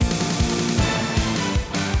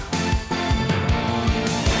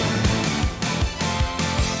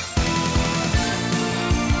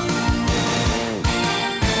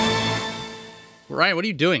Ryan, what are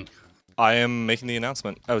you doing? I am making the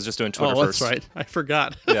announcement. I was just doing Twitter Oh, first. that's right. I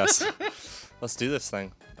forgot. Yes. Let's do this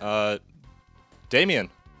thing.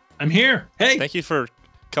 Damien, I'm here. Hey. thank you for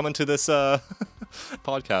coming to this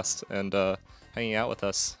podcast and hanging out with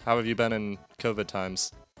us. How have you been in COVID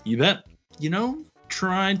times? You bet.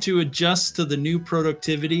 Trying to adjust to the new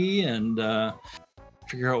productivity and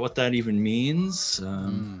figure out what that even means.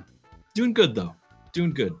 Doing good, though.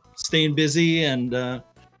 Doing good. Staying busy and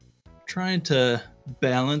trying to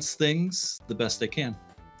balance things the best I can.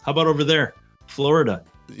 How about over there, Florida?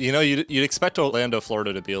 You know, you'd expect Orlando,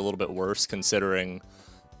 Florida to be a little bit worse considering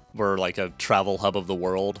we're like a travel hub of the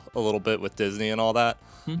world a little bit with Disney and all that.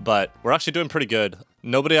 But we're actually doing pretty good.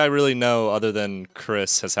 Nobody I really know other than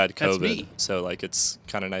Chris has had That's COVID. me. So like it's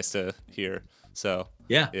kind of nice to hear. So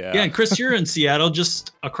Yeah. Yeah. And Chris, you're in Seattle,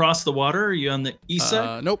 just across the water. Are you on the east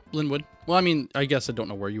side? Nope, Linwood. Well, I mean, I guess I don't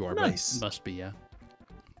know where you are, Nice. but it must be, yeah.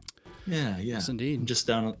 Yeah. Yes, I'm indeed. just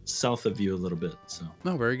down south of you a little bit, so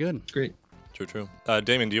No, very good. it's great. True.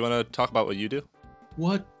 Damien, do you want to talk about what you do?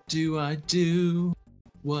 What do I do?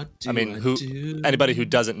 What do I do? Anybody who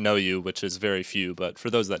doesn't know you, which is very few, but for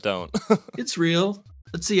those that don't. It's real.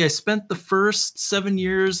 Let's see. I spent the first 7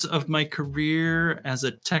 years of my career as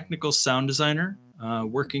a technical sound designer,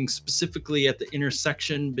 working specifically at the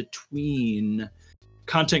intersection between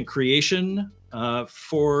content creation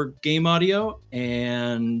for game audio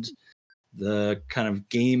and the kind of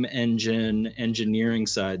game engine engineering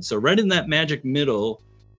side. So right in that magic middle,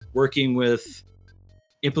 working with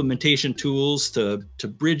implementation tools to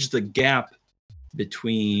bridge the gap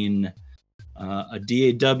between a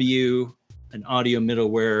DAW, an audio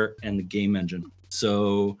middleware, and the game engine.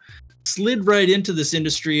 So slid right into this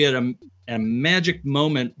industry at a magic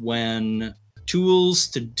moment when tools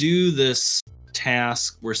to do this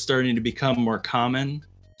task were starting to become more common.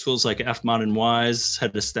 Tools like Fmod and Wwise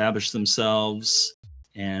had established themselves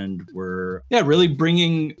and were really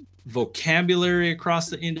bringing vocabulary across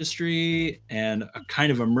the industry and a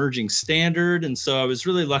kind of emerging standard. And so I was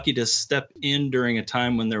really lucky to step in during a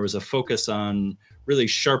time when there was a focus on really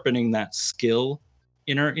sharpening that skill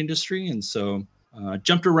in our industry. And so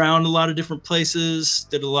jumped around a lot of different places,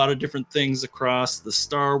 did a lot of different things across the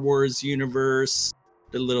Star Wars universe,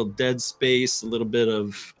 did a little Dead Space, a little bit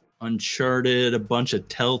of Uncharted, a bunch of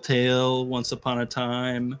Telltale once upon a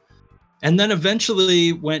time. And then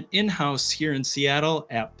eventually went in-house here in Seattle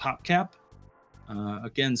at PopCap.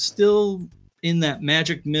 Again, still in that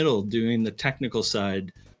magic middle doing the technical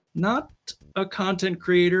side. Not a content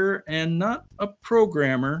creator and not a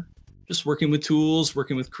programmer. Just working with tools,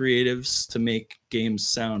 working with creatives to make games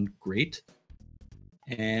sound great.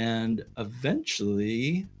 And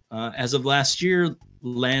eventually, as of last year,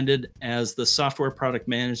 landed as the software product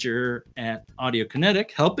manager at Audiokinetic,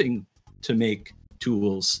 helping to make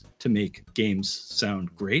tools to make games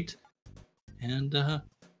sound great. And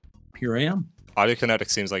here I am. Audiokinetic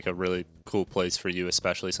seems like a really cool place for you,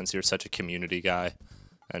 especially since you're such a community guy.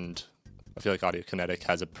 And I feel like Audiokinetic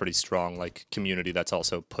has a pretty strong like community that's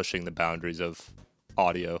also pushing the boundaries of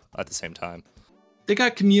audio at the same time. They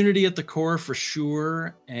got community at the core for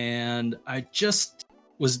sure. And I just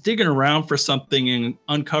was digging around for something and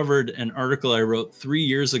uncovered an article I wrote 3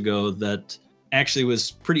 years ago that actually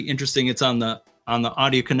was pretty interesting. It's on the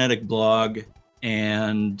Audiokinetic blog.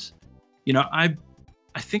 And, I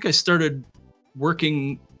think I started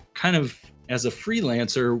working kind of as a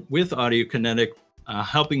freelancer with Audiokinetic,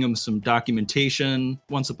 helping them some documentation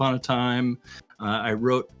once upon a time. I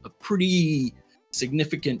wrote a pretty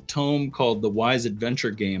significant tome called The Wwise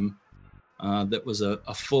Adventure Game. That was a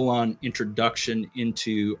full-on introduction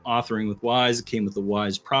into authoring with Wwise. It came with the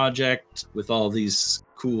Wwise project with all these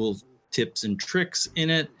cool tips and tricks in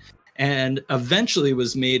it, and eventually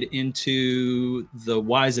was made into the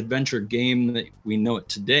Wwise Adventure Game that we know it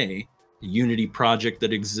today, a Unity project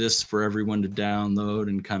that exists for everyone to download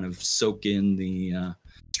and kind of soak in the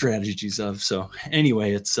strategies of. So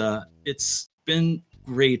anyway, it's been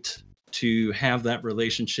great to have that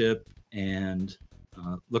relationship and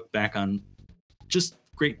look back on just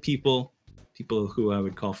great people who I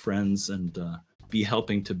would call friends, and be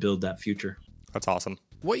helping to build that future. That's awesome.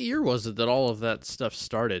 What year was it that all of that stuff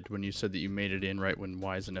started when you said that you made it in right when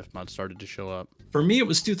Wwise and Fmod started to show up? For me, it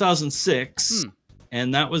was 2006.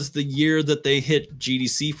 And that was the year that they hit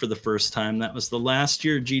GDC for the first time. That was the last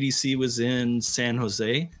year GDC was in San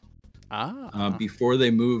Jose. Before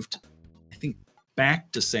they moved, I think,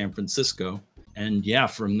 back to San Francisco. And yeah,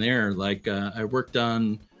 from there, I worked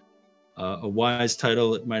on a Wwise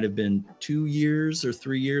title. It might have been 2 years or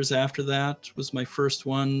 3 years after that was my first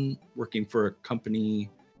one, working for a company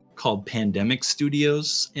called Pandemic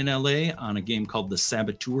Studios in LA on a game called The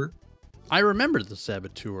Saboteur. I remember the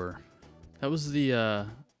Saboteur. That was the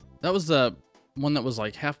one that was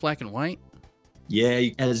like half black and white. Yeah,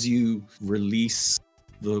 as you release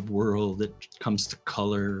the world, it comes to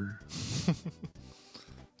color.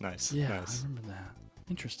 Nice. Yeah, Nice. I remember that.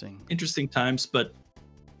 Interesting. Interesting times, but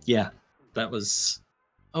yeah, that was.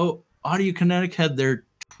 Oh, Audio Kinetic had their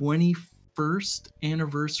 21st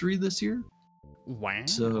anniversary this year. Wow.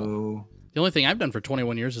 So The only thing I've done for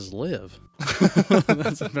 21 years is live.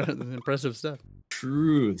 That's impressive stuff.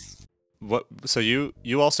 truth. What? So you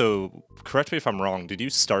also, correct me if I'm wrong, did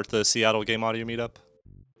you start the Seattle Game Audio Meetup?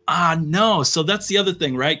 No. So that's the other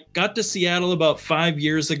thing, right? Got to Seattle about 5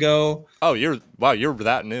 years ago. Oh, you're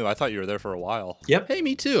that new. I thought you were there for a while. Yep. Hey,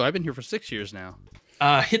 me too. I've been here for 6 years now.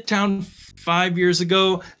 Hit town 5 years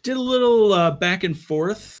ago. Did a little back and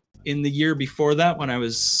forth in the year before that when I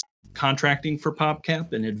was contracting for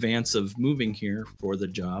PopCap in advance of moving here for the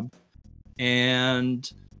job. And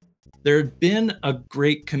there had been a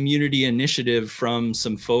great community initiative from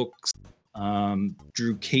some folks,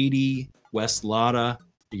 Drew Cady, Wes Lotta,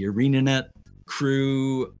 the ArenaNet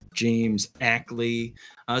crew, James Ackley.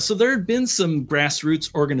 So there had been some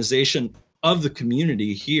grassroots organization of the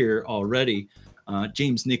community here already.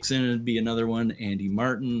 James Nixon would be another one, Andy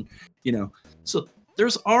Martin, so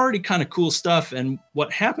there's already kind of cool stuff. And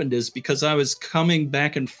what happened is because I was coming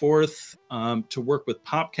back and forth to work with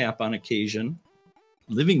PopCap on occasion,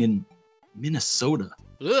 living in Minnesota.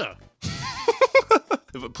 Ugh.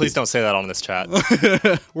 Please don't say that on this chat.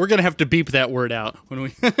 We're going to have to beep that word out when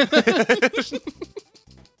we...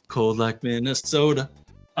 Cold like Minnesota.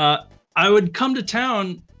 I would come to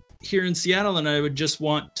town here in Seattle and I would just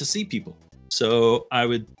want to see people. So I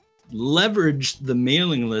would leverage the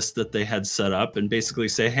mailing list that they had set up and basically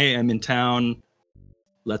say, hey, I'm in town.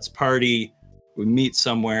 Let's party. We meet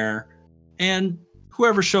somewhere. And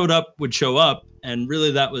whoever showed up would show up. And really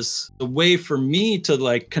that was a way for me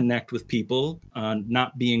to connect with people,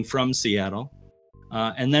 not being from Seattle.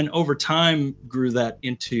 And then over time grew that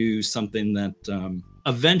into something that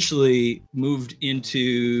eventually moved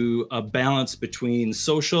into a balance between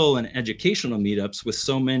social and educational meetups. With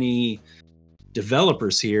so many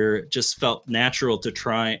developers here, it just felt natural to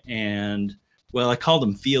try and, well, I call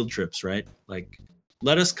them field trips, right?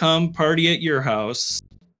 Let us come party at your house,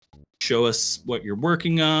 show us what you're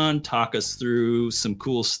working on, talk us through some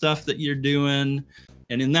cool stuff that you're doing.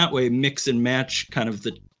 And in that way, mix and match kind of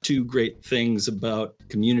the two great things about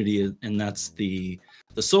community. And that's the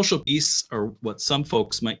social piece, or what some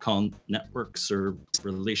folks might call networks or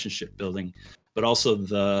relationship building, but also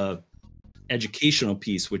the educational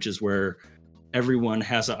piece, which is where everyone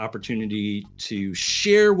has an opportunity to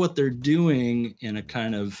share what they're doing in a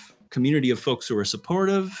kind of community of folks who are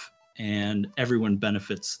supportive, and everyone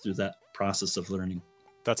benefits through that process of learning.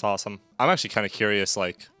 That's awesome. I'm actually kind of curious,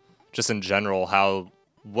 just in general,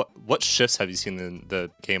 what shifts have you seen in the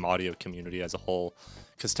game audio community as a whole?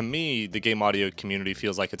 Because to me, the game audio community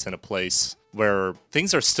feels like it's in a place where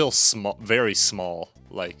things are still small, very small,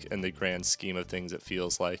 in the grand scheme of things, it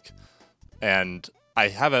feels like. And I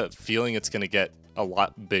have a feeling it's going to get a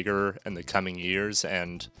lot bigger in the coming years.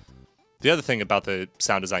 And the other thing about the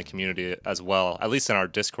sound design community as well, at least in our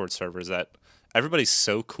Discord servers, that everybody's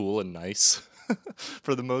so cool and nice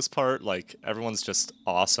for the most part. Everyone's just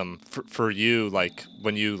awesome. For you,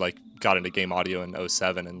 when you got into game audio in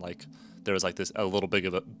 07 and there was this a little bit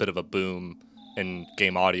of a boom in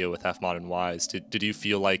game audio with FMod and Wwise, did you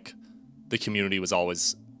feel like the community was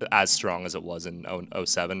always as strong as it was in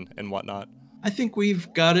 07 and whatnot? I think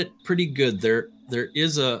we've got it pretty good. There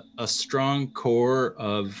is a strong core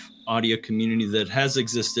of audio community that has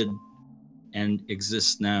existed and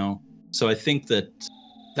exists now. So I think that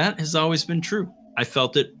has always been true. I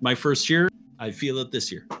felt it my first year. I feel it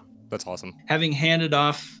this year. That's awesome. Having handed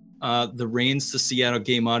off the reins to Seattle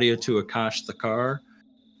Game Audio to Akash Thakar,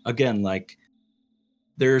 again,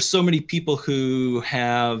 there are so many people who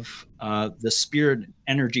have the spirit and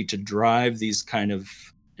energy to drive these kind of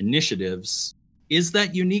initiatives. Is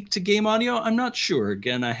that unique to game audio? I'm not sure.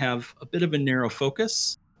 Again, I have a bit of a narrow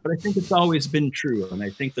focus, but I think it's always been true. And I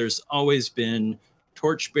think there's always been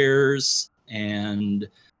torchbearers and,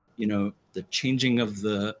 the changing of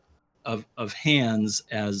of hands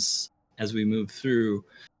as we move through.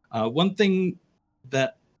 One thing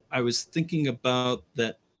that I was thinking about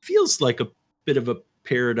that feels like a bit of a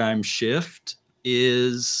paradigm shift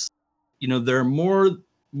is, there are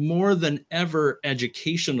more than ever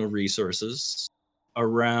educational resources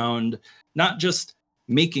around not just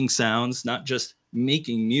making sounds, not just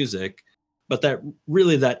making music, but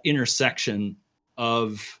that intersection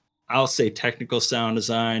of, I'll say, technical sound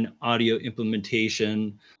design, audio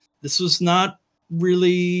implementation. This was not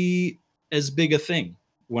really as big a thing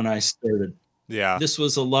when I started. Yeah. This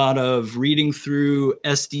was a lot of reading through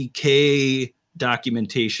SDK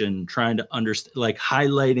documentation, trying to understand, like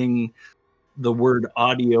highlighting the word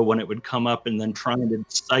audio when it would come up and then trying to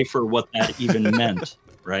decipher what that even meant,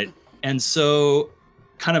 right? And so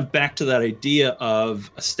kind of back to that idea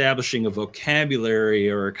of establishing a vocabulary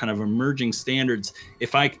or kind of emerging standards.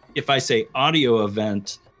 If I say audio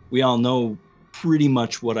event, we all know pretty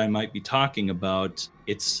much what I might be talking about.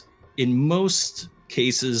 It's in most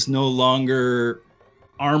cases no longer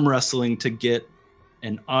arm wrestling to get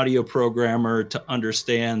an audio programmer to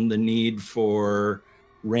understand the need for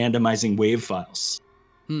randomizing wave files.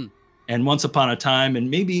 And once upon a time, and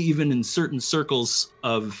maybe even in certain circles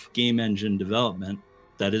of game engine development,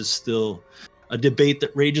 that is still a debate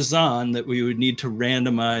that rages on, that we would need to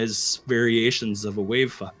randomize variations of a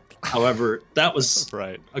wave file. However, that was,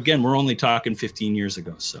 Right. again, we're only talking 15 years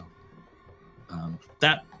ago. So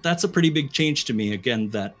that's a pretty big change to me. Again,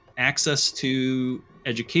 that access to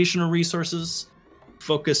educational resources,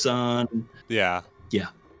 focus on Yeah.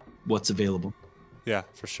 what's available. Yeah,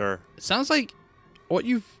 for sure. It sounds like what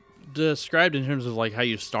you've described in terms of like how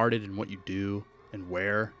you started and what you do and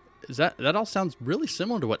where is that all sounds really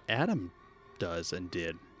similar to what Adam does and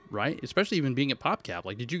did, right? Especially even being at PopCap.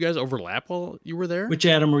 Like, did you guys overlap while you were there? Which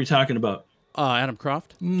Adam are we talking about? Adam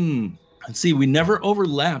Croft. Let's see. We never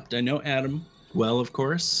overlapped. I know Adam well, of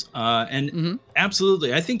course. And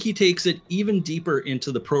absolutely. I think he takes it even deeper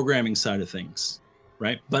into the programming side of things,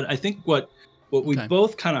 right? But I think what we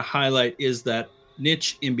both kind of highlight is that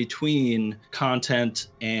niche in between content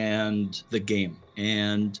and the game.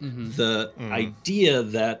 And the idea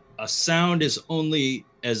that a sound is only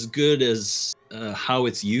as good as how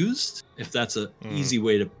it's used, if that's an easy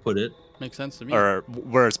way to put it. Makes sense to me. Or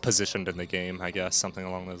where it's positioned in the game, I guess, something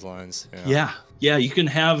along those lines. Yeah. You can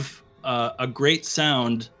have a great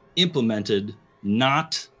sound implemented,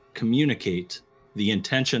 not communicate the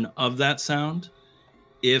intention of that sound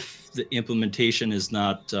if the implementation is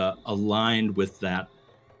not aligned with that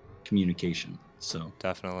communication. So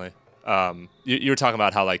definitely. You were talking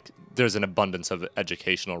about how like there's an abundance of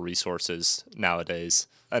educational resources nowadays,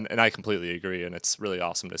 and I completely agree, and it's really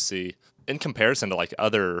awesome to see. In comparison to like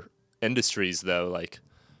other industries, though, like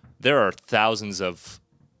there are thousands of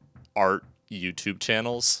art YouTube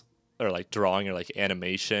channels, or like drawing, or like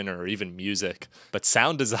animation, or even music, but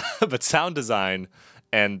sound design,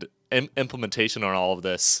 and implementation on all of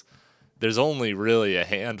this, there's only really a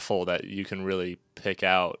handful that you can really pick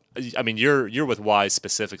out. I mean, you're with Wise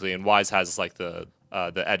specifically, and Wise has like the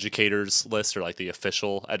educators list, or like the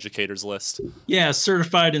official educators list. Yeah,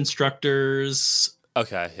 certified instructors.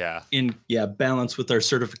 Okay, yeah. Balance with our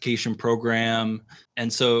certification program.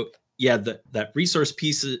 And so, that resource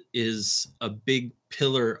piece is a big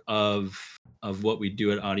pillar of what we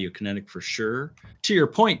do at Audio Kinetic for sure. To your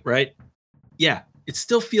point, right? Yeah, it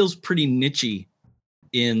still feels pretty niche-y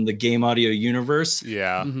in the game audio universe.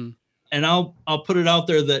 Yeah. And I'll put it out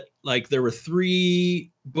there that like there were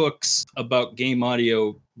 3 books about game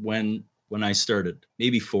audio when I started,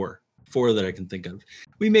 maybe 4 that I can think of.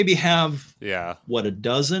 We maybe have a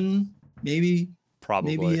dozen, maybe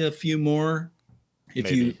a few more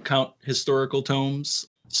if you count historical tomes.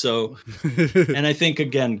 So, and I think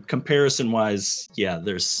again, comparison wise,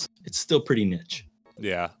 it's still pretty niche.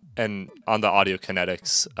 Yeah. And on the Audio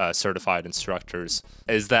Kinetics certified instructors,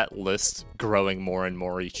 is that list growing more and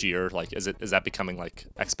more each year? Like, is that becoming like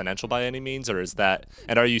exponential by any means, or is that?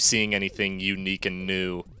 And are you seeing anything unique and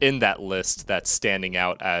new in that list that's standing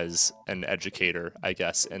out as an educator, I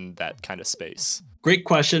guess, in that kind of space? Great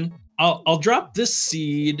question. I'll drop this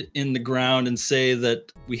seed in the ground and say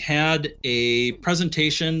that we had a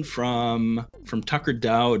presentation from Tucker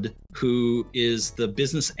Dowd, who is the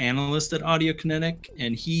business analyst at Audio Kinetic,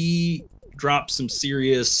 and he dropped some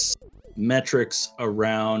serious metrics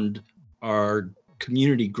around our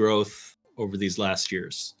community growth over these last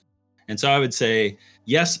years. And so I would say,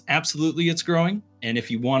 yes, absolutely, it's growing. And if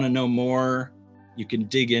you want to know more, you can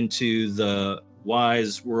dig into the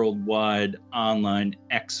Wise Worldwide Online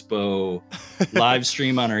Expo live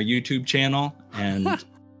stream on our YouTube channel and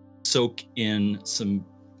soak in some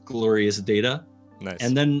glorious data. Nice.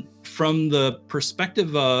 And then from the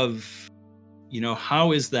perspective of,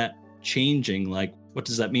 how is that changing? Like, what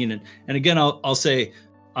does that mean? And again, I'll say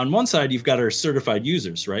on one side, you've got our certified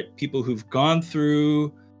users, right? People who've gone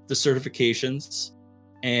through the certifications,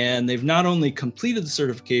 and they've not only completed the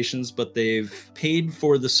certifications, but they've paid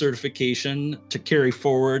for the certification to carry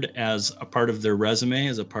forward as a part of their resume,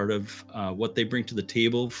 as a part of what they bring to the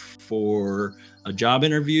table for a job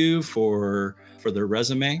interview, for their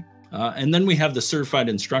resume. And then we have the certified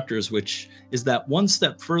instructors, which is that one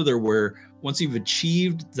step further where once you've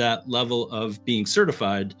achieved that level of being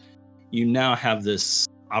certified, you now have this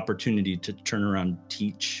opportunity to turn around and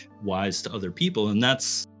teach Wwise to other people. And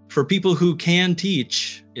that's for people who can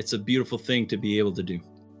teach, it's a beautiful thing to be able to do.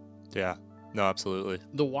 Yeah, no, absolutely.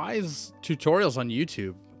 The Wwise tutorials on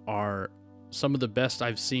YouTube are some of the best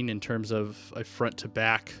I've seen in terms of a front to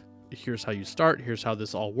back. Here's how you start. Here's how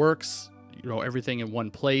this all works. You know, everything in one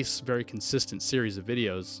place, very consistent series of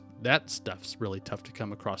videos. That stuff's really tough to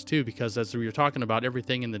come across too, because as we were talking about,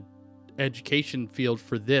 everything in the education field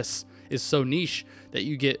for this is so niche that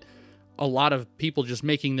you get a lot of people just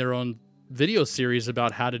making their own video series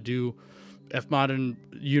about how to do Fmod and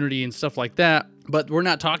Unity and stuff like that. But we're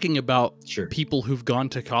not talking about people who've gone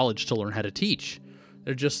to college to learn how to teach.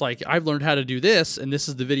 They're just like, I've learned how to do this, and this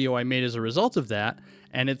is the video I made as a result of that.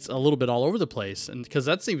 And it's a little bit all over the place. And because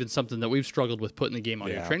that's even something that we've struggled with putting the Game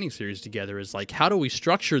Audio Training Series together, is like, how do we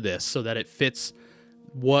structure this so that it fits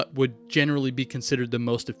what would generally be considered the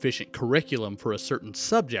most efficient curriculum for a certain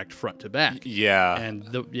subject front to back? Yeah. And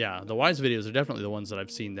the Wwise videos are definitely the ones that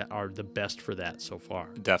I've seen that are the best for that so far.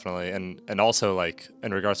 Definitely. And also, like,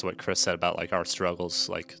 in regards to what Chris said about like our struggles,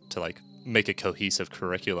 like to like make a cohesive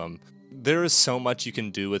curriculum, there is so much you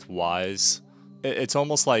can do with Wwise. It's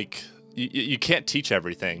almost like you can't teach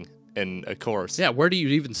everything in a course. Yeah, where do you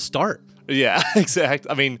even start? Yeah,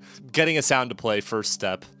 exactly. I mean, getting a sound to play, first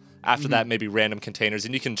step. After that, maybe random containers,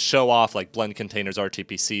 and you can show off like blend containers,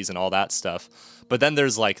 RTPCs, and all that stuff. But then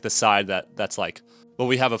there's like the side that's like, well,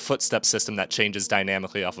 we have a footstep system that changes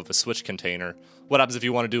dynamically off of a switch container. What happens if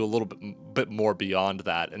you want to do a little bit more beyond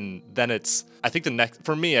that? And then it's, I think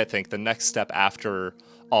the next step after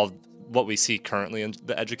all what we see currently in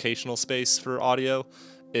the educational space for audio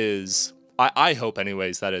is, I hope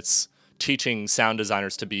anyways, that it's teaching sound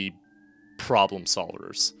designers to be problem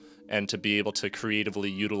solvers and to be able to creatively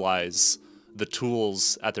utilize the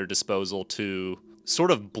tools at their disposal to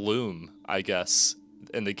sort of bloom, I guess,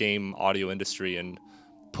 in the game audio industry and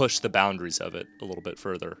push the boundaries of it a little bit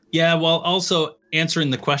further. Yeah, while also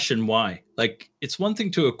answering the question why. Like, it's one thing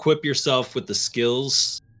to equip yourself with the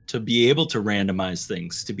skills to be able to randomize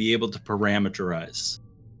things, to be able to parameterize.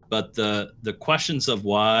 But the questions of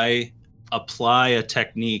why apply a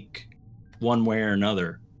technique one way or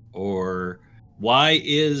another, or why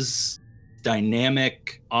is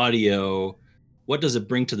dynamic audio, what does it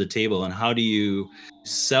bring to the table, and how do you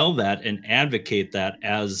sell that and advocate that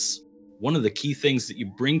as one of the key things that you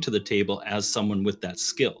bring to the table as someone with that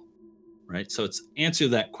skill, right? So it's answer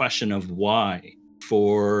that question of why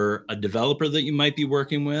for a developer that you might be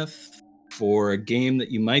working with, for a game that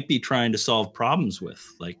you might be trying to solve problems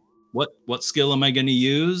with. Like, what skill am I going to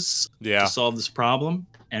use to solve this problem,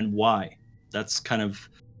 and why? That's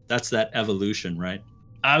that evolution, right?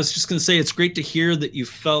 I was just going to say, it's great to hear that you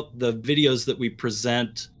felt the videos that we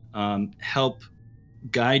present help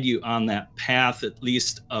guide you on that path, at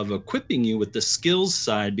least of equipping you with the skills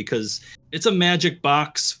side, because it's a magic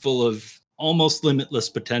box full of almost limitless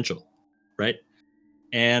potential, right?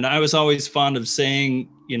 And I was always fond of saying,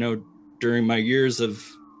 during my years of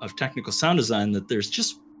technical sound design, that there's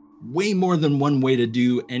just way more than one way to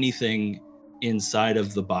do anything inside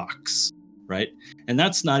of the box, right? And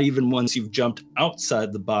that's not even once you've jumped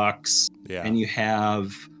outside the box and you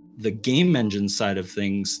have the game engine side of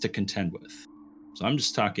things to contend with. So I'm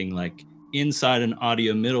just talking like inside an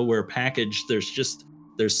audio middleware package,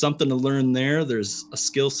 there's something to learn there. There's a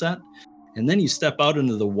skill set. And then you step out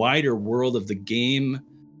into the wider world of the game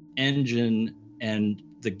engine and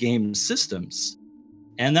the game systems.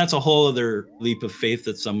 And that's a whole other leap of faith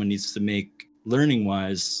that someone needs to make learning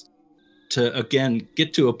wise to, again,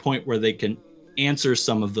 get to a point where they can answer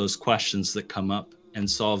some of those questions that come up and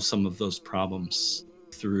solve some of those problems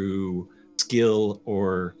through skill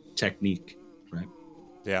or technique, right?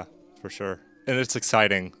 Yeah, for sure. And it's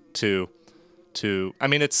exciting to I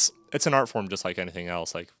mean, it's an art form just like anything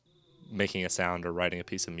else, like making a sound or writing a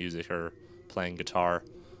piece of music or playing guitar.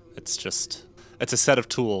 It's a set of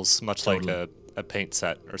tools, much like a paint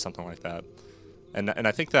set or something like that. And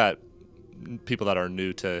I think that people that are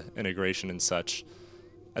new to integration and such,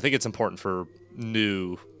 I think it's important for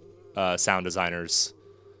new sound designers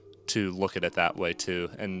to look at it that way too,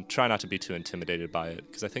 and try not to be too intimidated by it,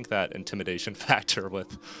 because I think that intimidation factor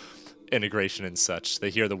with integration and such, they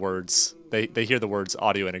hear the words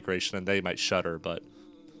audio integration and they might shudder, but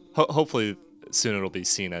hopefully soon it'll be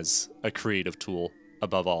seen as a creative tool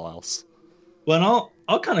above all else. Well, and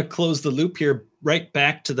I'll kind of close the loop here, right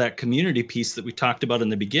back to that community piece that we talked about in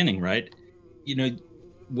the beginning, right?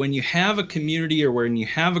 When you have a community or when you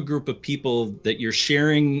have a group of people that you're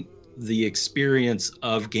sharing the experience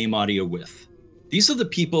of game audio with. These are the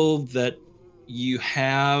people that you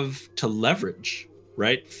have to leverage,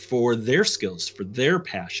 right, for their skills, for their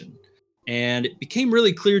passion. And it became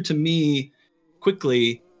really clear to me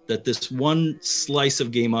quickly that this one slice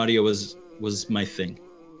of game audio was my thing,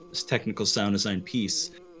 this technical sound design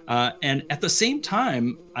piece. And at the same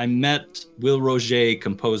time, I met Will Roger,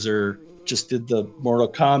 composer, just did the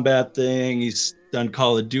Mortal Kombat thing. He's done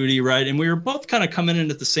Call of Duty, right? And we were both kind of coming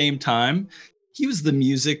in at the same time. He was the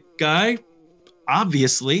music guy,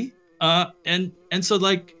 obviously. And so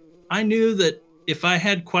like, I knew that if I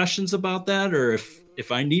had questions about that, or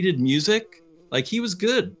if I needed music, like he was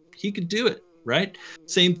good, he could do it, right?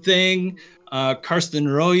 Same thing, Karsten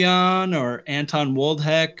Royan or Anton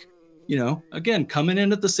Woldheck, you know, again, coming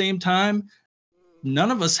in at the same time.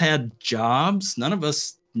 None of us had jobs. None of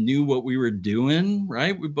us knew what we were doing,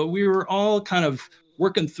 right? But we were all kind of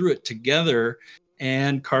working through it together.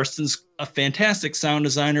 And Karsten's a fantastic sound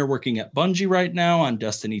designer working at Bungie right now on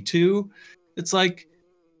Destiny 2. It's like,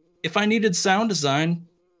 if I needed sound design,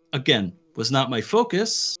 again, was not my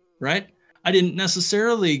focus, right? I didn't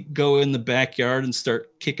necessarily go in the backyard and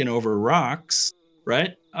start kicking over rocks,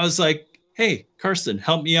 right? I was like, hey, Karsten,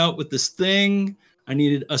 help me out with this thing. I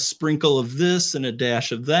needed a sprinkle of this and a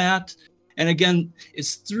dash of that. And again,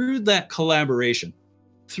 it's through that collaboration,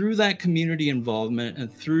 through that community involvement,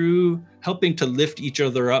 and through helping to lift each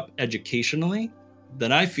other up educationally,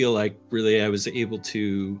 that I feel like really I was able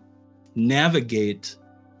to navigate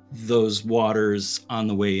those waters on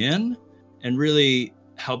the way in, and really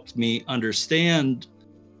helped me understand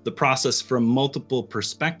the process from multiple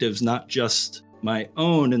perspectives, not just my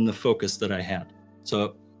own and the focus that I had.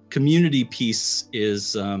 So community piece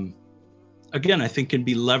is, again, I think can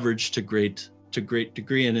be leveraged to great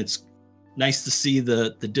degree. And it's nice to see the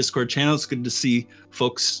Discord channel. It's good to see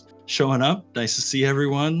folks showing up. Nice to see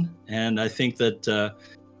everyone. And I think that,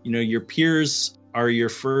 you know, your peers are your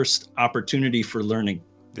first opportunity for learning.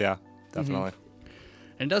 Yeah, definitely.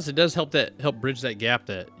 And it does help bridge that gap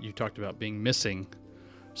that you talked about being missing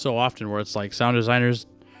so often, where it's like sound designers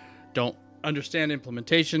don't understand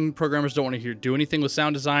implementation, programmers don't want to do anything with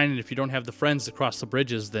sound design, and if you don't have the friends to cross the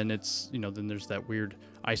bridges, then it's, you know, then there's that weird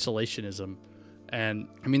isolationism. And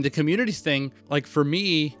I mean, the communities thing, like for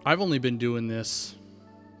me, I've only been doing this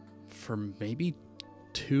for maybe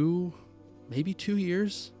two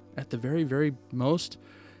years at the very, very most.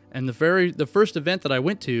 And the first event that I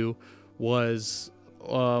went to was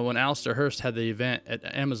when Alistair Hurst had the event at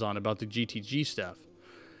Amazon about the GTG stuff.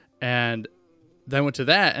 And then I went to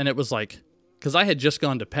that, and it was like, because I had just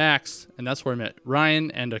gone to PAX, and that's where I met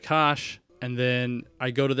Ryan and Akash. And then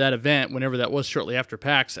I go to that event whenever that was, shortly after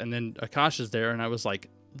PAX, and then Akash is there, and I was like,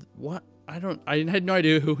 what? I had no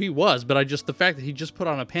idea who he was, but the fact that he just put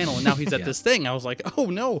on a panel and now he's at this thing, I was like, oh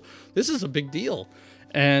no, this is a big deal.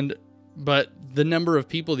 But the number of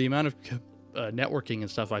people, the amount of networking and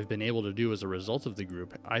stuff I've been able to do as a result of the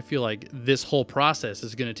group, I feel like this whole process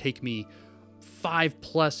is going to take me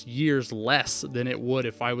 5+ years less than it would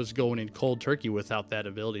if I was going in cold turkey without that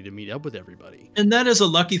ability to meet up with everybody. And that is a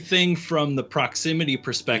lucky thing from the proximity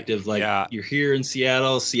perspective. Like, You're here in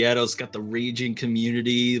Seattle. Seattle's got the raging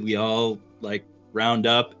community. We all like round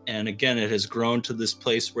up. And again, it has grown to this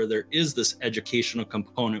place where there is this educational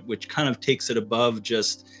component, which kind of takes it above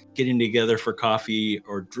just getting together for coffee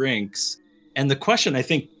or drinks. And the question, I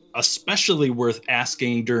think, especially worth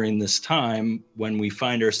asking during this time when we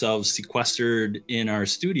find ourselves sequestered in our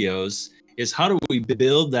studios, is how do we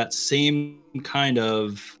build that same kind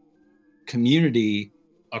of community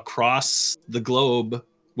across the globe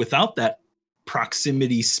without that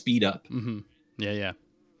proximity speed up? Mm-hmm. Yeah.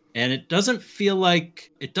 And it doesn't feel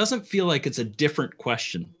like it's a different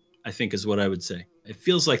question, I think is what I would say. It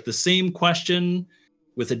feels like the same question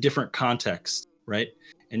with a different context, right?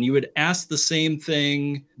 And you would ask the same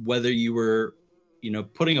thing whether you were, you know,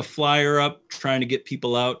 putting a flyer up, trying to get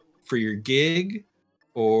people out for your gig,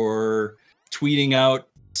 or tweeting out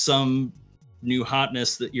some new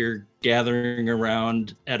hotness that you're gathering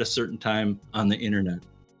around at a certain time on the internet.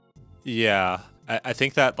 Yeah, I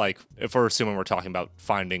think that, like, if we're assuming we're talking about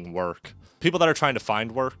finding work, people that are trying to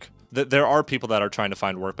find work, there are people that are trying to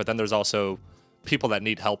find work, but then there's also people that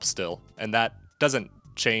need help still. And that doesn't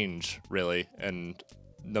change, really. And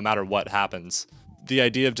no matter what happens, the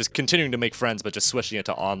idea of just continuing to make friends but just switching it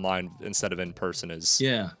to online instead of in person is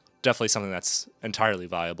definitely something that's entirely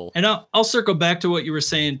viable. And I'll circle back to what you were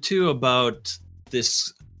saying too about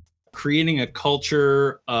this creating a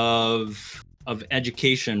culture of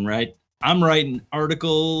education, right? I'm writing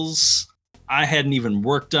articles. I hadn't even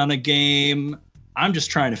worked on a game. I'm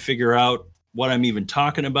just trying to figure out what I'm even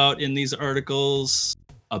talking about in these articles.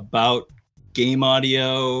 about game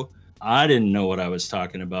audio. I didn't know what I was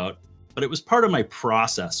talking about, but it was part of my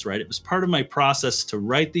process, right? It was part of my process to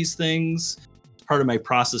write these things, part of my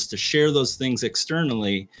process to share those things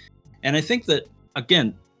externally. And I think that,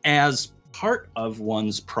 again, as part of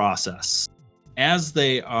one's process, as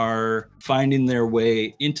they are finding their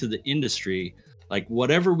way into the industry, like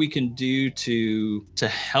whatever we can do to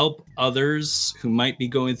help others who might be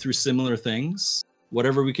going through similar things,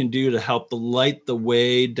 whatever we can do to help light the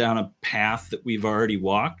way down a path that we've already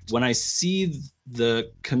walked. When I see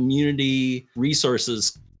the community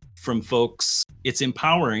resources from folks, it's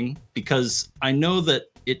empowering because I know that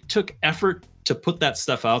it took effort to put that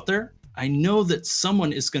stuff out there. I know that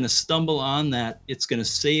someone is going to stumble on that. It's going to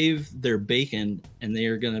save their bacon, and they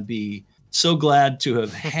are going to be so glad to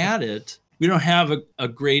have had it. We don't have a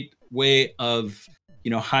great way of,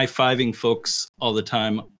 high-fiving folks all the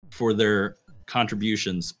time for their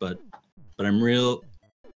contributions, but I'm real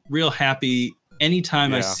happy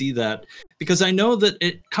anytime I see that, because I know that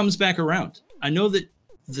it comes back around. I know that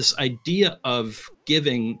this idea of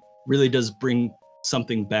giving really does bring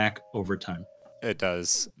something back over time. It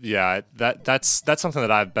does. Yeah, that's something that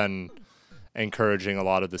I've been encouraging a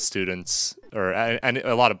lot of the students and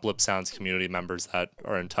a lot of Blip Sounds community members that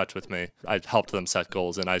are in touch with me. I've helped them set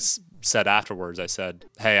goals, and I said afterwards, I said,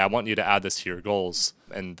 hey, I want you to add this to your goals.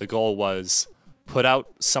 And the goal was put out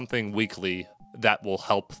something weekly that will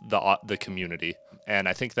help the community. And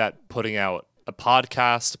I think that putting out a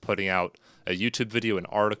podcast, putting out a YouTube video, an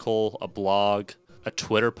article, a blog, a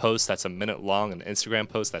Twitter post that's a minute long, an Instagram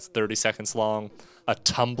post that's 30 seconds long, a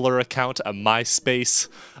Tumblr account, a MySpace,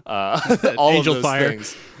 all Angel of those Fire.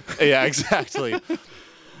 things. Yeah, exactly.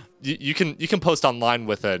 you can post online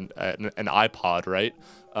with an iPod, right?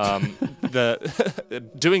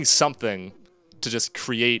 Doing something to just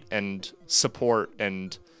create and support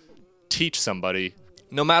and teach somebody,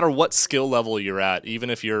 no matter what skill level you're at, even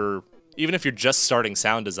if you're just starting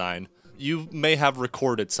sound design, you may have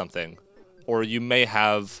recorded something, or you may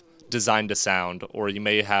have designed a sound, or you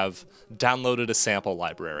may have downloaded a sample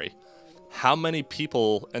library. How many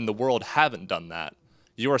people in the world haven't done that?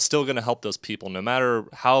 You are still going to help those people, no matter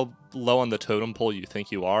how low on the totem pole you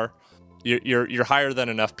think you are. You're higher than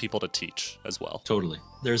enough people to teach as well. Totally.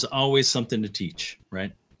 There's always something to teach,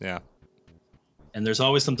 right? Yeah. And there's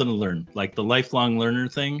always something to learn. Like the lifelong learner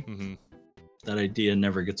thing, Mm-hmm. that idea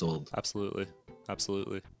never gets old. Absolutely.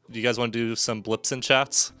 Do you guys want to do some blips and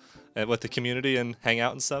chats with the community and hang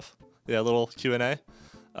out and stuff? Yeah, a little Q&A.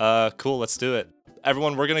 Cool, let's do it.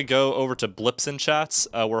 Everyone, we're going to go over to blips and chats,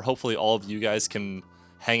 where hopefully all of you guys can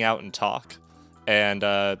hang out and talk. And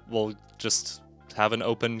we'll just have an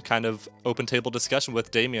open table discussion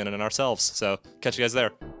with Damien and ourselves. So catch you guys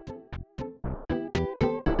there.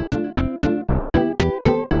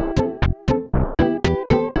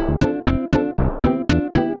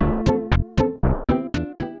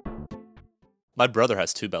 My brother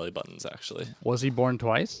has 2 belly buttons, actually. Was he born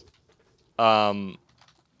twice? Um,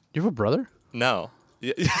 You have a brother? no.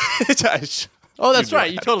 Oh, that's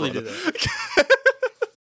right. You totally did that.